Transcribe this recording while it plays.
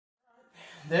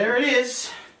There it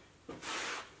is.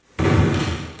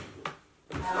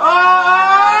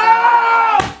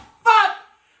 Oh! Fuck!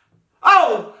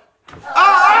 Oh!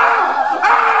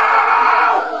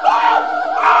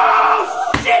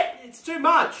 Oh! Shit! It's too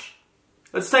much.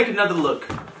 Let's take another look.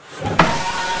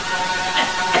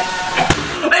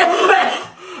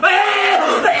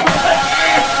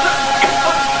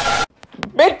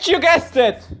 Bitch, you guessed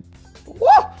it! Woo!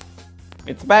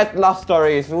 It's bad love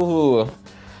stories, woohoo.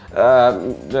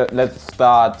 Let's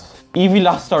start. Evie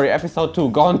love story, episode 2,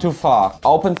 gone too far.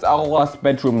 Opens Aurora's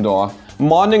bedroom door.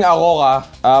 Morning, Aurora.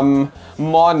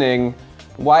 Morning.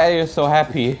 Why are you so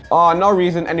happy? Oh, no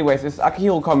reason. Anyways, is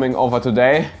Akihiro coming over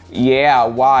today? Yeah,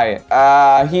 why?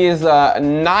 He is,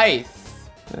 nice.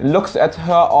 Looks at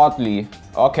her oddly.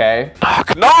 Okay.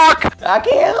 Knock, knock!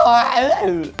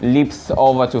 Akihiro! Leaps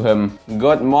over to him.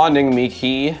 Good morning,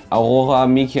 Miki. Aurora,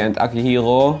 Miki and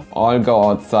Akihiro all go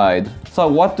outside. So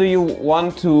what do you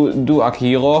want to do,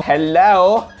 Akihiro?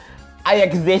 Hello? I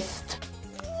exist.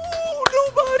 Ooh,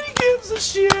 nobody gives a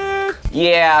shit.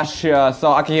 Yeah, sure. So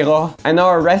Akihiro, I know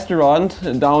a restaurant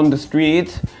down the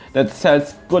street that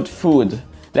sells good food.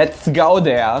 Let's go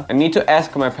there. I need to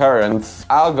ask my parents.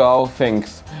 I'll go,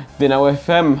 thanks. Dinner with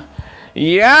him.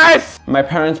 Yes! My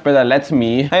parents better let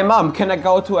me. Hey mom, can I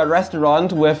go to a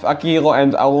restaurant with Akihiro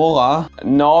and Aurora?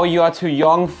 No, you are too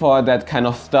young for that kind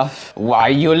of stuff. Why,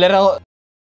 you little...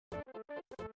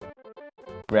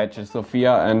 Scratches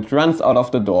Sophia and runs out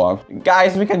of the door.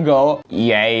 Guys, we can go.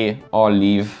 Yay. Or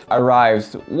leave.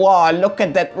 Arrives. Wow, look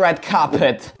at that red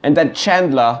carpet. And that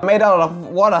chandelier made out of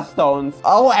water stones.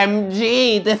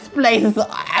 OMG, this place is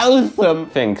awesome.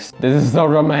 Thanks. This is so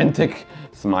romantic.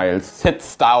 Smiles.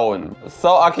 Sits down. So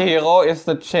Akihiro, is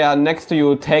the chair next to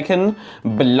you taken?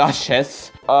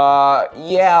 Blushes.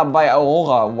 Yeah, by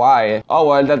Aurora. Why? Oh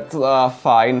well, that's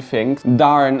fine, thanks.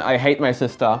 Darn, I hate my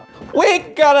sister. We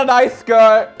got a nice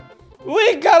girl.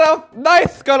 We got a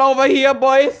nice girl over here,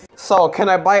 boys. So, can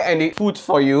I buy any food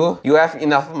for you? You have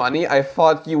enough money? I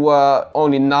thought you were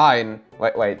only 9.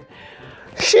 Wait.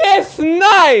 She's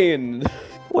 9!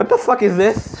 What the fuck is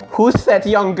this? Who said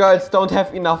young girls don't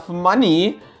have enough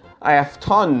money? I have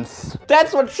tons.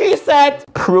 That's what she said!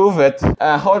 Prove it.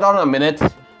 Hold on a minute.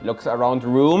 Looks around the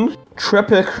room.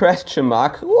 Triple question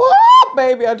mark. Whoa,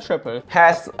 baby, a triple.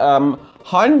 Has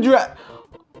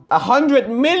 $100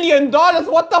 million.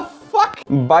 What the fuck?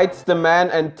 Bites the man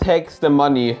and takes the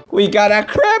money. We got a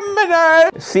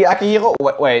criminal. See, Akihiro.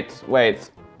 Wait.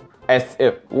 As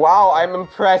if. Wow, I'm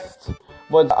impressed.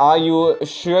 But are you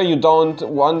sure you don't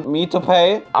want me to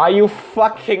pay? Are you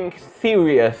fucking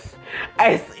serious?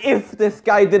 As if this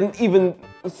guy didn't even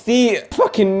see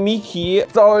fucking Miki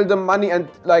stole the money and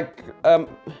like,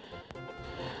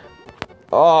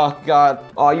 oh god.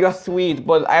 Oh, you're sweet,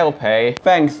 but I'll pay.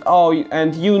 Thanks. Oh,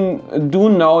 and you do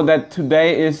know that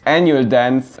today is annual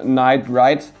dance night,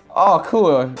 right? Oh,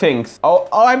 cool. Thanks. Oh,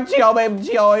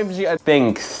 OMG.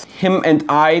 Thanks. Him and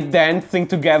I dancing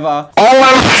together.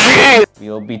 OMG!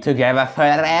 We'll be together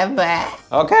forever.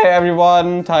 Okay,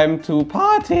 everyone. Time to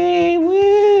party.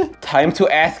 Woo. Time to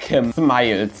ask him.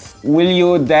 Smiles. Will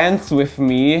you dance with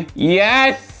me?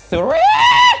 Yes!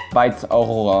 Bites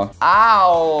Aurora.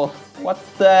 Ow! What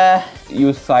the?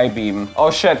 Use Psybeam.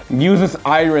 Oh shit. Uses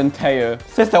Iron Tail.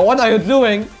 Sister, what are you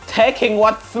doing? Taking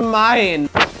what's mine.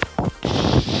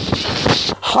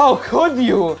 How could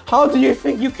you? How do you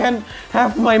think you can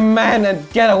have my man and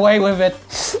get away with it?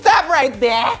 Stop right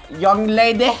there, young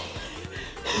lady.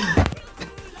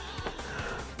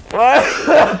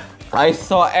 I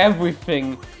saw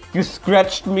everything. You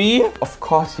scratched me? Of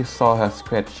course you saw her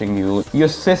scratching you. Your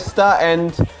sister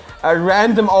and a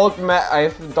random old man.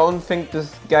 I don't think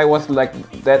this guy was like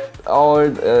that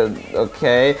old.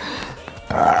 Okay.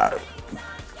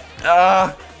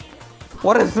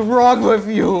 What is wrong with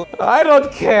you? I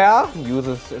don't care.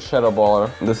 Uses Shadow Ball.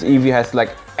 This Eevee has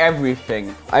like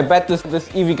everything. I bet this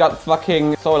Eevee got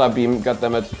fucking solar beam.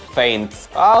 Goddammit. Faints.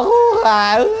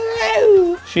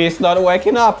 She's not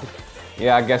waking up.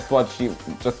 Yeah, guess what? She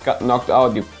just got knocked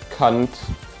out, you cunt.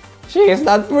 She is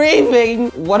not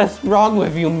breathing. What is wrong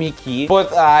with you, Miki?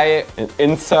 But I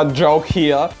insert joke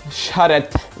here. Shut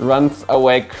it. Runs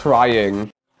away crying.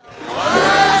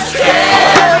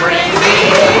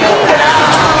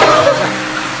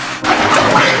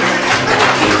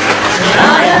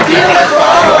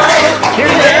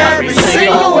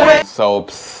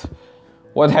 Soaps.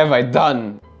 What have I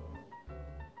done?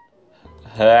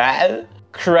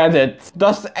 Credits.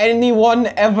 Does anyone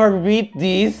ever read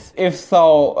these? If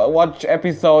so, watch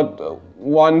episode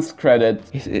 1's credit.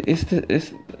 Is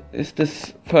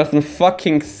this person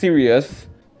fucking serious?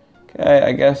 Okay,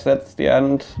 I guess that's the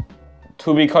end.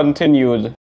 To be continued.